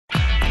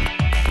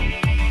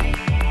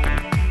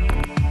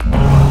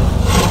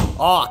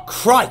Aw,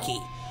 crikey!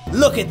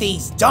 Look at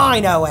these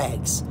dino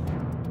eggs!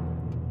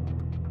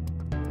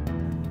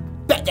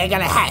 Bet they're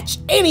gonna hatch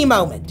any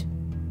moment!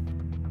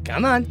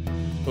 Come on.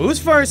 Who's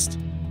first?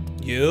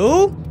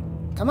 You?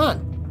 Come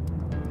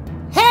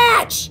on.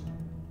 Hatch!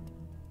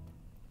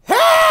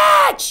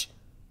 Hatch!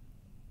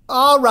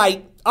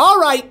 Alright.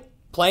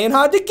 Playing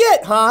hard to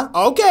get, huh?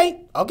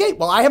 Okay,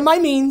 well I have my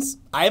means.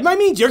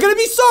 You're gonna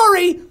be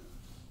sorry!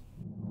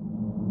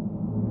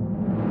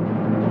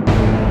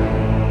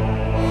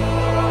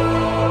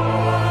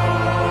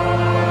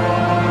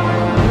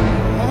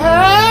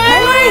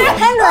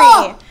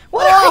 Henry!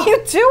 What are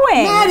you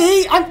doing?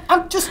 Maddie,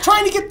 I'm just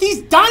trying to get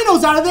these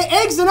dinos out of the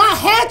eggs. They're not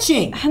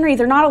hatching. Henry,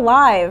 they're not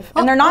alive,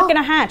 and they're not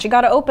gonna hatch. You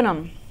gotta open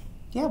them.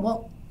 Yeah,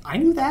 well, I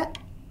knew that.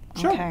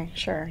 Sure. Okay,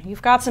 sure.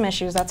 You've got some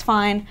issues, that's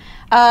fine.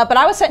 But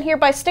I was sent here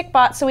by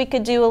Stikbot so we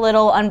could do a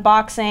little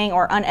unboxing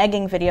or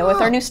unegging video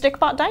with our new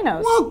Stikbot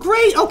Dinos. Well,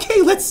 great.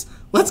 Okay, let's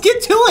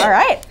get to it. All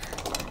right.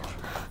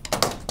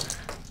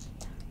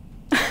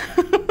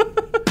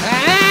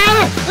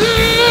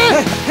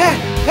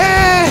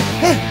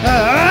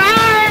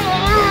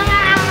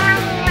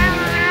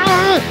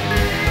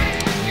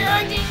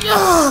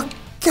 Oh,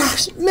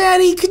 gosh,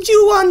 Maddie, could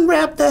you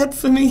unwrap that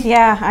for me?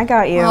 Yeah, I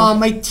got you. Oh,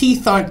 my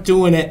teeth aren't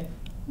doing it.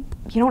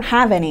 You don't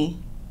have any.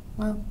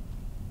 Well.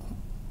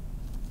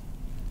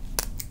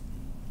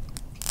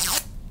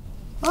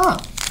 Oh.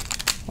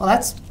 Well,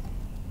 that's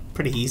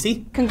pretty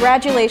easy.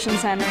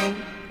 Congratulations, Henry.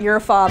 You're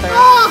a father.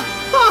 Oh,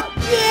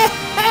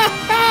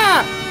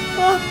 yeah!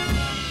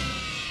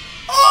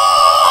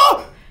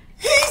 Oh!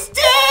 He's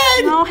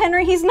dead! No,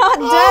 Henry, he's not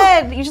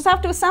dead. You just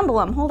have to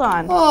assemble him. Hold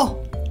on.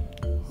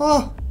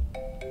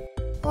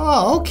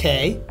 Oh,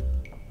 okay.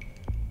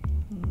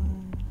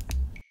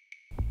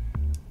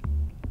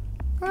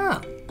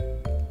 Ah.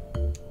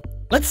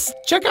 Let's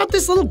check out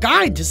this little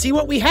guide to see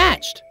what we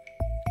hatched.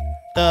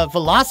 The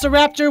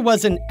Velociraptor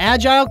was an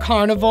agile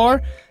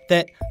carnivore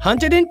that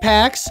hunted in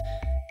packs.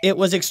 It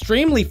was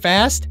extremely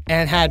fast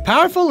and had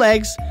powerful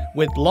legs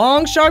with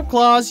long, sharp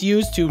claws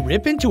used to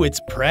rip into its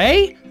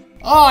prey.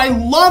 Oh, I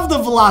love the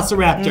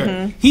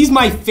Velociraptor. He's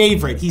my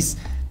favorite. He's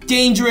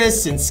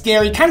dangerous and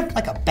scary, kind of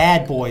like a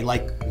bad boy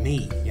like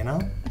me, you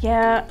know?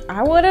 Yeah,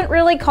 I wouldn't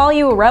really call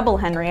you a rebel,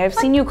 Henry. I've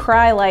seen you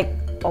cry, like,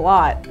 a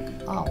lot.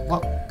 Oh,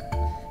 well,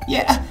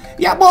 yeah,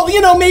 well,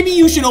 you know, maybe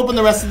you should open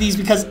the rest of these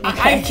because I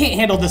can't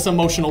handle this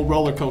emotional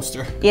roller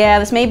coaster. Yeah,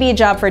 this may be a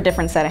job for a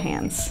different set of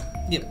hands.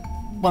 Yeah,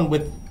 one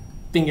with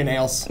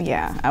fingernails.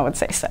 Yeah, I would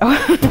say so.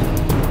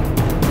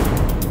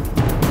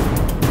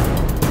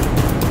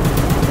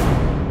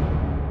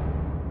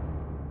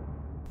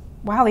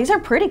 Wow, these are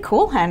pretty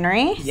cool,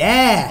 Henry.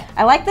 Yeah.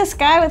 I like this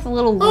guy with the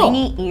little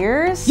wingy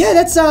ears. Yeah,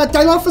 that's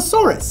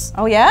Dilophosaurus.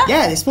 Oh, yeah?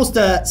 Yeah, they're supposed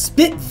to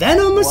spit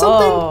venom or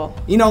something.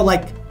 You know,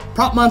 like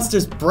Prop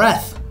Monster's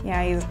breath.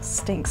 Yeah, he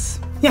stinks.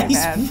 Yeah,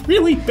 he's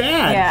really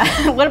bad.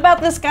 Yeah. What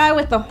about this guy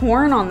with the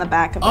horn on the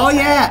back of his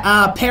head?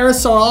 Yeah,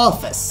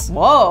 Parasaurolophus.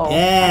 Whoa.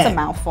 Yeah. That's a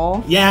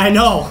mouthful. Yeah, I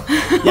know.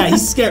 Yeah,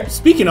 he's scared.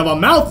 Speaking of a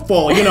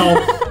mouthful, you know,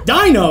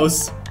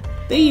 dinos,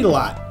 they eat a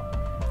lot.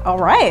 All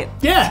right.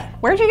 Yeah.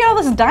 Where'd you get all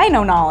this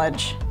dino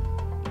knowledge?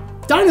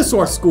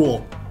 Dinosaur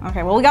school.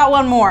 Okay, well, we got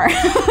one more.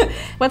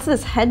 What's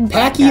this head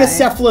guy?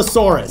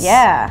 Pachycephalosaurus.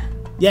 Yeah.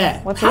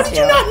 Yeah. What's How this did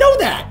you not know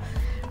that?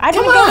 I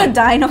didn't go to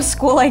dino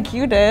school like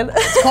you did.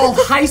 It's called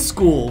high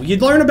school. You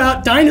learn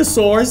about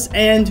dinosaurs,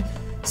 and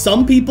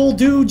some people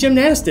do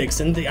gymnastics,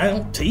 and I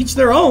don't to each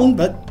their own,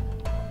 but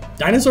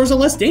dinosaurs are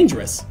less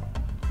dangerous.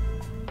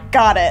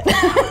 Got it.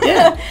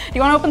 Yeah. Do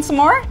you want to open some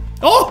more?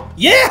 Oh,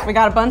 yeah! We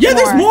got a bunch more.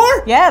 more. Yeah, there's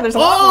more? Yeah, there's a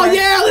lot more. Oh,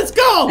 yeah, let's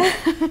go!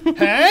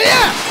 Hey,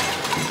 yeah!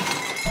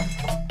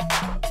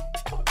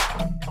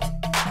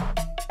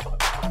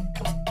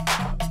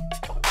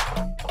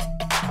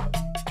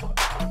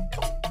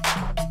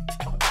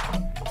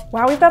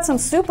 Wow, we've got some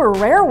super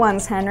rare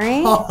ones,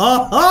 Henry.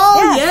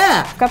 Oh,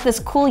 yeah! We've got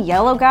this cool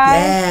yellow guy.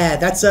 Yeah,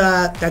 that's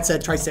a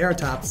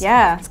Triceratops.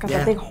 Yeah, it's got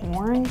that big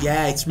horn.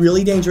 Yeah, it's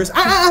really dangerous.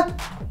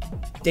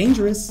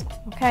 Dangerous.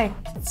 Okay,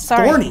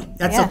 sorry. Thorny.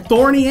 That's a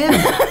thorny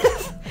animal.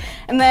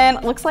 And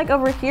then looks like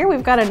over here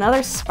we've got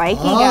another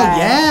spiky guy. Oh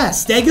yeah,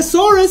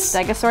 Stegosaurus.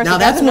 Stegosaurus. Now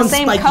that's one the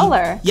same spiky.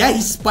 color. Yeah,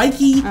 he's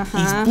spiky.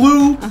 He's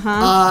blue.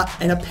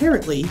 And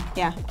apparently,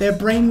 their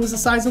brain was the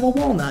size of a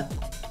walnut.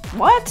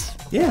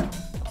 What? Yeah.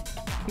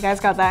 You guys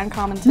got that in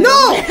common too?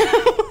 No,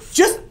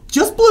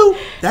 just blue.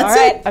 That's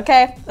it.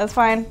 Okay, that's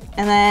fine.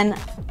 And then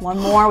one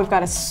more. We've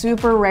got a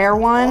super rare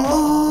one.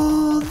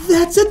 Oh,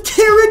 that's a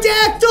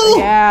pterodactyl.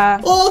 Yeah.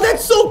 Oh,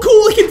 that's so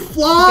cool. It can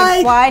fly. It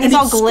can fly and it's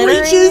all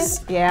glittery.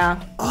 Screeches. Yeah.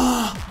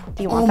 Oh.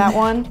 Do you want that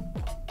one?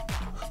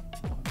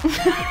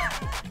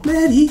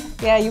 Maddie.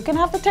 Yeah, you can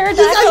have the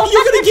pterodactyl.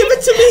 You're gonna give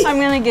it to me. I'm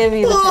gonna give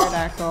you the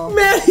pterodactyl.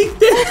 Maddie,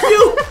 thank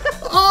you.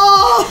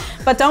 Oh.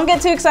 But don't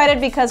get too excited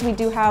because we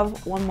do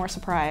have one more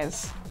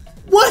surprise.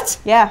 What?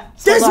 Yeah.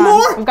 There's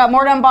more? We've got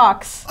more to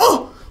unbox.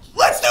 Oh,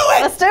 let's do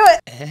it. Let's do it.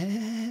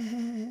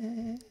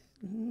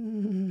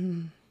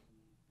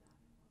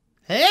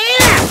 Hey!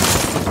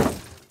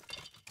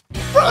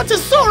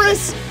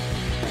 Brontosaurus!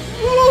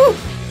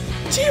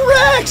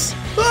 T-Rex!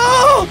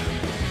 Oh!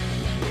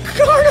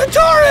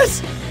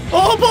 Carnotaurus!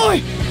 Oh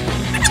boy!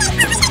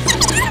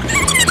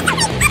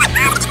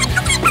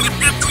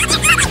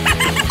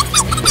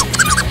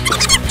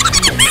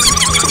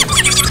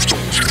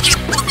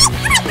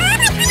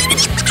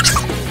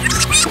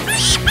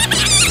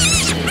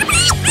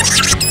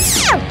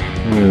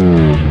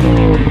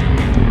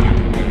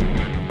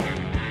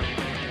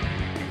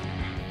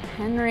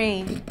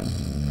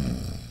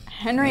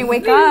 Henry,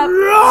 wake up.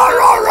 Roar,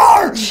 roar,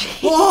 roar.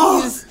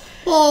 Jeez.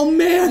 Oh,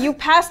 man. You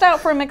passed out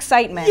from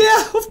excitement.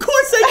 Yeah, of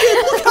course I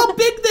did. Look how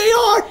big they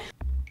are.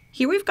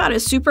 Here we've got a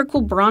super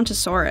cool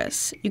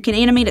Brontosaurus. You can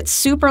animate its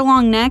super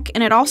long neck,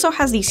 and it also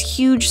has these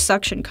huge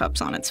suction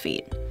cups on its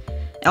feet.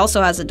 It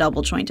also has a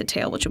double jointed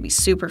tail, which will be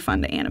super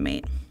fun to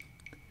animate.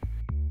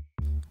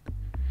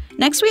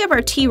 Next we have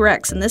our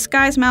T-Rex, and this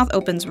guy's mouth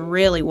opens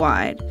really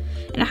wide.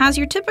 And it has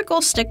your typical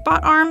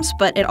Stikbot arms,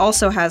 but it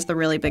also has the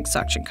really big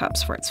suction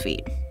cups for its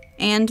feet.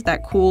 And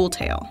that cool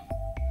tail.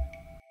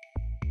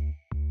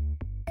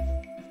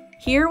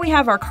 Here we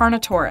have our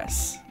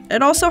Carnotaurus.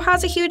 It also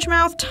has a huge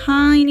mouth,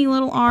 tiny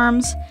little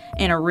arms,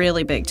 and a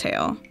really big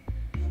tail.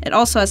 It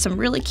also has some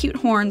really cute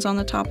horns on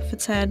the top of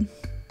its head.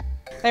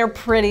 They're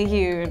pretty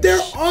huge.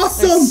 They're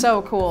awesome. They're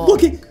so cool.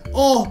 Look at,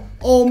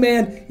 oh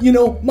man, you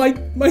know, my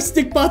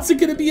Stikbots are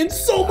gonna be in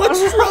so much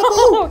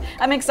trouble.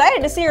 I'm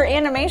excited to see your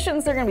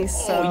animations. They're gonna be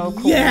so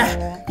cool.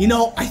 Yeah, you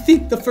know, I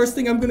think the first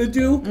thing I'm gonna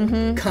do,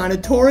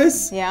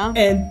 Carnotaurus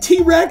and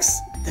T-Rex,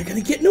 they're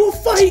gonna get into a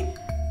fight.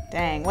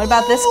 Dang, what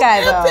about this guy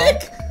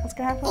epic. though? What's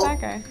gonna happen with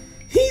that guy?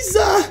 He's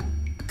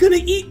gonna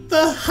eat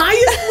the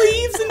highest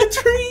leaves in the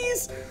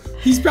trees.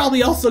 He's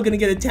probably also gonna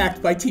get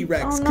attacked by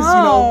T-Rex. Oh, you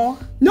know,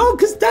 no.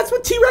 because that's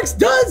what T-Rex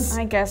does.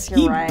 I guess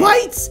you're right. He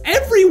bites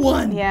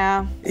everyone.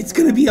 Yeah. It's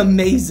gonna be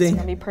amazing. It's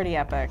gonna be pretty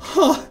epic.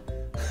 Oh,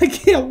 I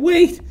can't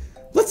wait.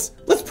 Let's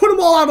put them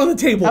all out on the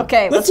table.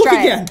 Okay, let's look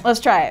try again. it. Let's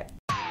try it.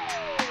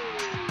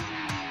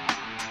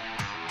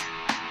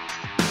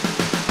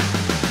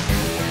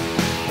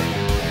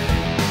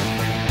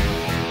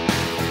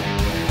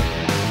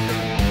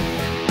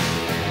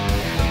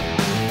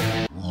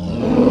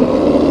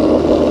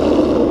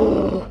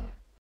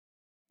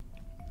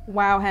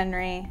 Wow,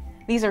 Henry.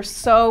 These are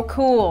so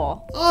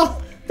cool.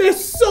 Oh,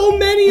 there's so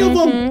many of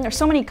them. There's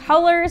so many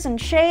colors and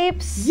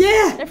shapes.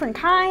 Yeah. Different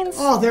kinds.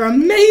 Oh, they're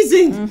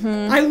amazing.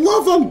 I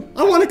love them.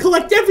 I want to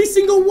collect every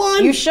single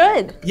one. You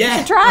should. Yeah, you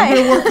should try. I'm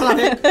going to work on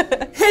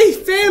it. Hey,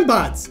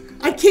 fanbots.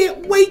 I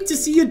can't wait to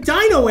see your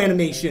dino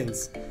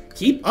animations.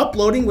 Keep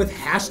uploading with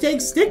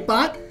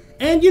 #Stikbot.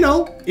 And, you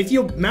know, if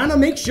you want to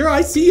make sure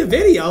I see a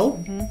video,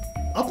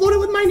 upload it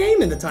with my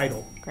name in the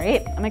title.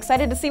 Great. I'm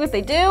excited to see what they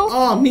do.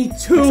 Oh, me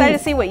too. I'm excited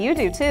to see what you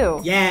do too.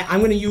 Yeah, I'm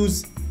going to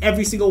use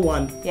every single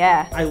one.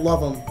 Yeah. I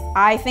love them.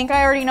 I think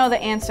I already know the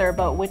answer,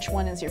 but which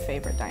one is your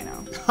favorite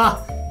dino?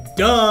 Ha,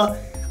 duh.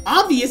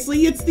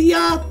 Obviously, it's the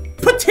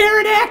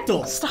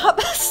pterodactyl. Stop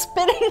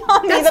spitting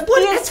on me. That's The P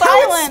is it's how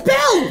silent. it's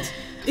spelled.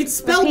 It's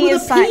spelled The P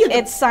with is a P.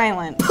 It's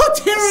silent.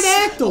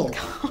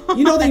 Pterodactyl.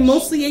 You know, they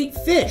mostly ate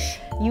fish.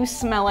 You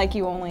smell like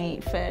you only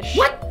eat fish.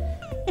 What?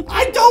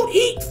 I don't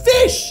eat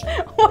fish.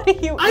 What do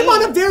you I'm eat?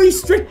 on a very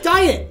strict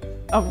diet.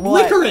 Of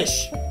what?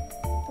 Licorice.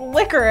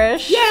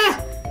 Licorice?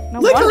 Yeah. No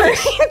wonder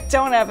Licorice. you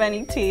don't have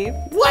any teeth.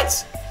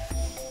 What?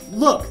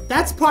 Look,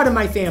 that's part of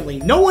my family.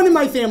 No one in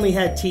my family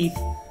had teeth.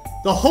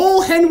 The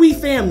whole Henry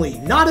family,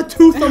 not a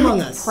tooth among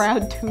us.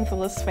 Proud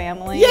toothless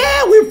family.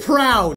 Yeah, we're proud.